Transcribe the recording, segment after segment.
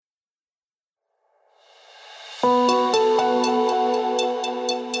Did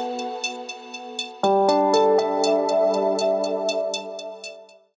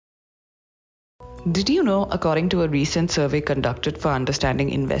you know, according to a recent survey conducted for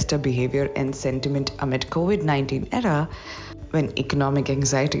understanding investor behavior and sentiment amid COVID-19 era, when economic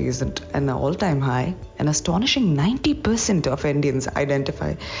anxiety is at an all-time high, an astonishing 90% of Indians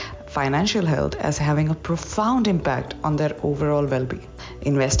identify financial health as having a profound impact on their overall well-being.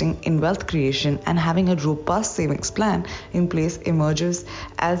 Investing in wealth creation and having a robust savings plan in place emerges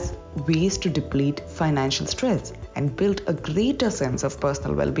as ways to deplete financial stress and build a greater sense of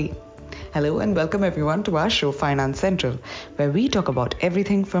personal well-being. Hello and welcome everyone to our show Finance Central, where we talk about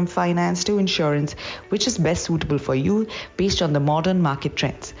everything from finance to insurance, which is best suitable for you based on the modern market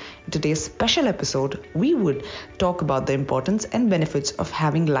trends. In today's special episode, we would talk about the importance and benefits of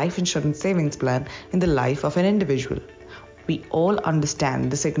having life insurance savings plan in the life of an individual. We all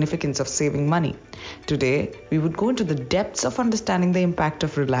understand the significance of saving money. Today, we would go into the depths of understanding the impact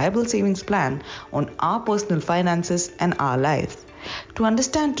of reliable savings plan on our personal finances and our lives. To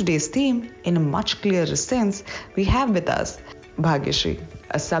understand today's theme in a much clearer sense, we have with us Bhagyashree,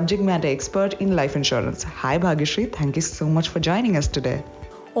 a subject matter expert in life insurance. Hi Bhagyashree, thank you so much for joining us today.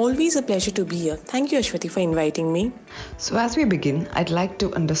 Always a pleasure to be here. Thank you, Ashwati, for inviting me. So as we begin, I'd like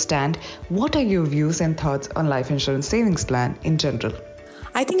to understand what are your views and thoughts on life insurance savings plan in general?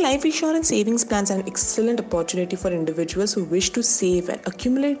 I think life insurance savings plans are an excellent opportunity for individuals who wish to save and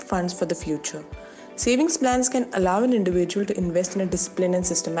accumulate funds for the future. Savings plans can allow an individual to invest in a disciplined and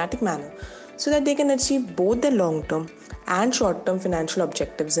systematic manner so that they can achieve both their long-term and short-term financial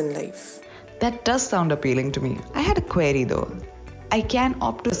objectives in life. That does sound appealing to me. I had a query though. I can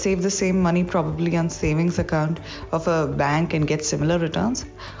opt to save the same money probably on savings account of a bank and get similar returns.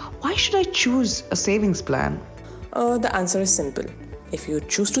 Why should I choose a savings plan? The answer is simple. If you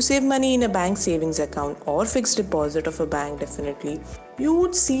choose to save money in a bank savings account or fixed deposit of a bank, definitely, you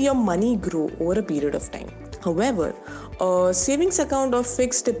would see your money grow over a period of time. However, a savings account or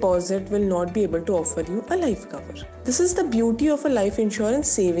fixed deposit will not be able to offer you a life cover. This is the beauty of a life insurance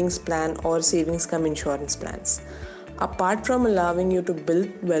savings plan or savings cum insurance plans. Apart from allowing you to build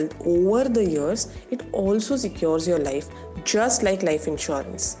wealth over the years, it also secures your life, just like life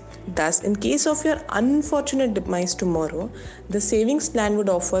insurance. Thus, in case of your unfortunate demise tomorrow, the savings plan would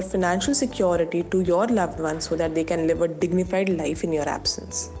offer financial security to your loved ones so that they can live a dignified life in your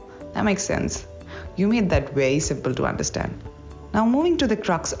absence. That makes sense. You made that very simple to understand. Now moving to the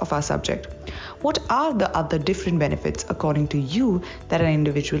crux of our subject. What are the other different benefits according to you that an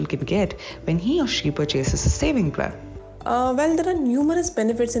individual can get when he or she purchases a saving plan? There are numerous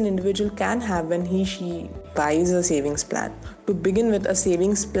benefits an individual can have when she buys a savings plan. To begin with, a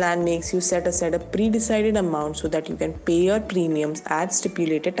savings plan makes you set aside a pre-decided amount so that you can pay your premiums at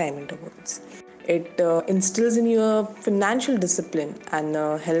stipulated time intervals. It instills in you a financial discipline and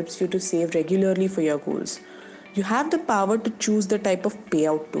helps you to save regularly for your goals. You have the power to choose the type of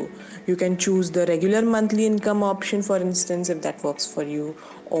payout too. You can choose the regular monthly income option, for instance, if that works for you,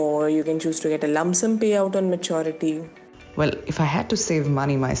 or you can choose to get a lump sum payout on maturity. Well, if I had to save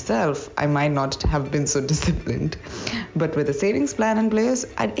money myself, I might not have been so disciplined. But with a savings plan in place,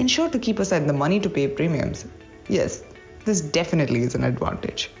 I'd ensure to keep aside the money to pay premiums. Yes, this definitely is an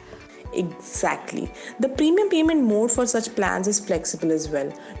advantage. Exactly. The premium payment mode for such plans is flexible as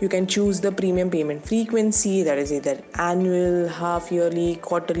well. You can choose the premium payment frequency, that is either annual, half-yearly,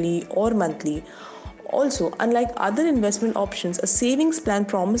 quarterly, or monthly. Also, unlike other investment options, a savings plan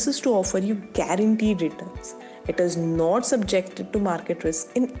promises to offer you guaranteed returns. It is not subjected to market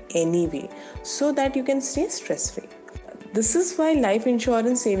risk in any way, so that you can stay stress-free. This is why life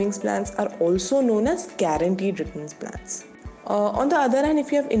insurance savings plans are also known as guaranteed returns plans. On the other hand,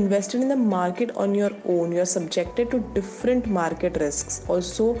 if you have invested in the market on your own, you are subjected to different market risks.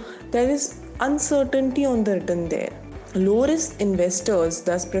 Also, there is uncertainty on the return there. Low-risk investors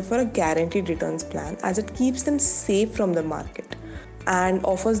thus prefer a guaranteed returns plan as it keeps them safe from the market and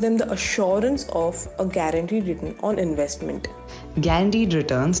offers them the assurance of a guaranteed return on investment. Guaranteed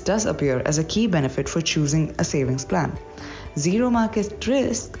returns does appear as a key benefit for choosing a savings plan. Zero market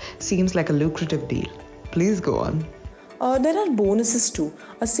risk seems like a lucrative deal. Please go on. There are bonuses too.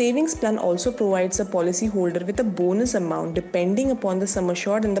 A savings plan also provides a policyholder with a bonus amount depending upon the sum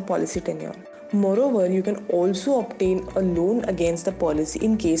assured and the policy tenure. Moreover, you can also obtain a loan against the policy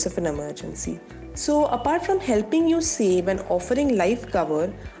in case of an emergency. So, apart from helping you save and offering life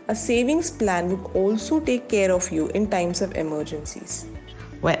cover, a savings plan would also take care of you in times of emergencies.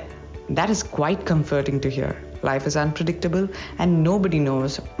 Well, that is quite comforting to hear. Life is unpredictable and nobody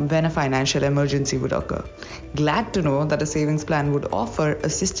knows when a financial emergency would occur. Glad to know that a savings plan would offer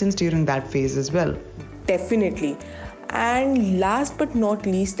assistance during that phase as well. Definitely. And last but not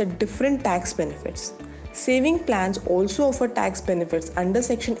least, the different tax benefits. Saving plans also offer tax benefits under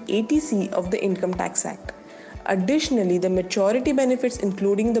Section 80C of the Income Tax Act. Additionally, the maturity benefits,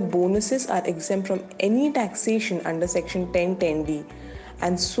 including the bonuses, are exempt from any taxation under Section 1010D,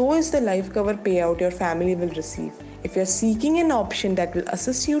 and so is the life cover payout your family will receive. If you're seeking an option that will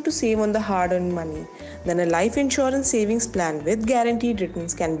assist you to save on the hard earned money, then a life insurance savings plan with guaranteed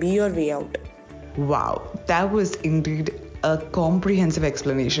returns can be your way out. Wow, that was indeed a comprehensive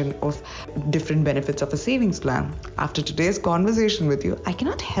explanation of different benefits of a savings plan. After today's conversation with you, I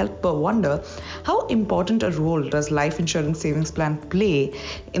cannot help but wonder how important a role does life insurance savings plan play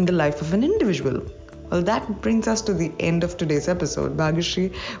in the life of an individual? Well, that brings us to the end of today's episode.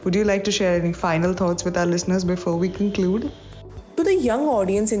 Bhagyashree, would you like to share any final thoughts with our listeners before we conclude? To the young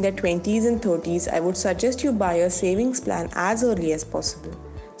audience in their 20s and 30s, I would suggest you buy a savings plan as early as possible.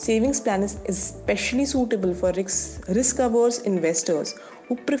 Savings plan is especially suitable for risk-averse investors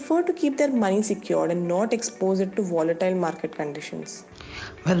who prefer to keep their money secured and not expose it to volatile market conditions.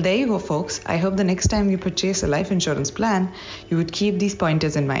 Well, there you go, folks. I hope the next time you purchase a life insurance plan, you would keep these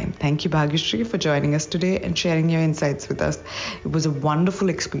pointers in mind. Thank you, Bhagyashree, for joining us today and sharing your insights with us. It was a wonderful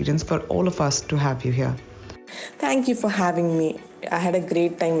experience for all of us to have you here. Thank you for having me. I had a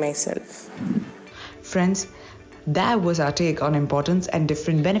great time myself. Friends, that was our take on importance and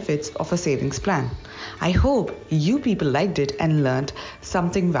different benefits of a savings plan. I hope you people liked it and learned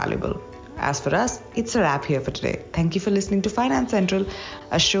something valuable. As for us, it's a wrap here for today. Thank you for listening to Finance Central,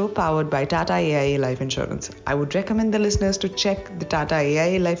 a show powered by Tata AIA Life Insurance. I would recommend the listeners to check the Tata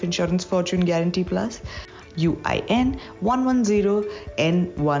AIA Life Insurance Fortune Guarantee Plus, UIN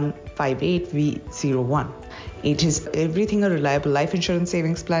 110N158V01. It is everything a reliable life insurance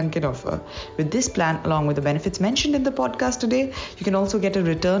savings plan can offer. With this plan, along with the benefits mentioned in the podcast today, you can also get a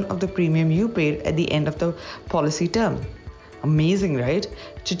return of the premium you paid at the end of the policy term. Amazing, right?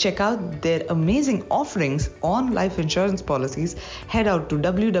 To check out their amazing offerings on life insurance policies, head out to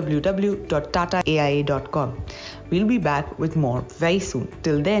www.tataaia.com. We'll be back with more very soon.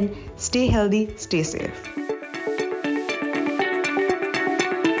 Till then, stay healthy, stay safe.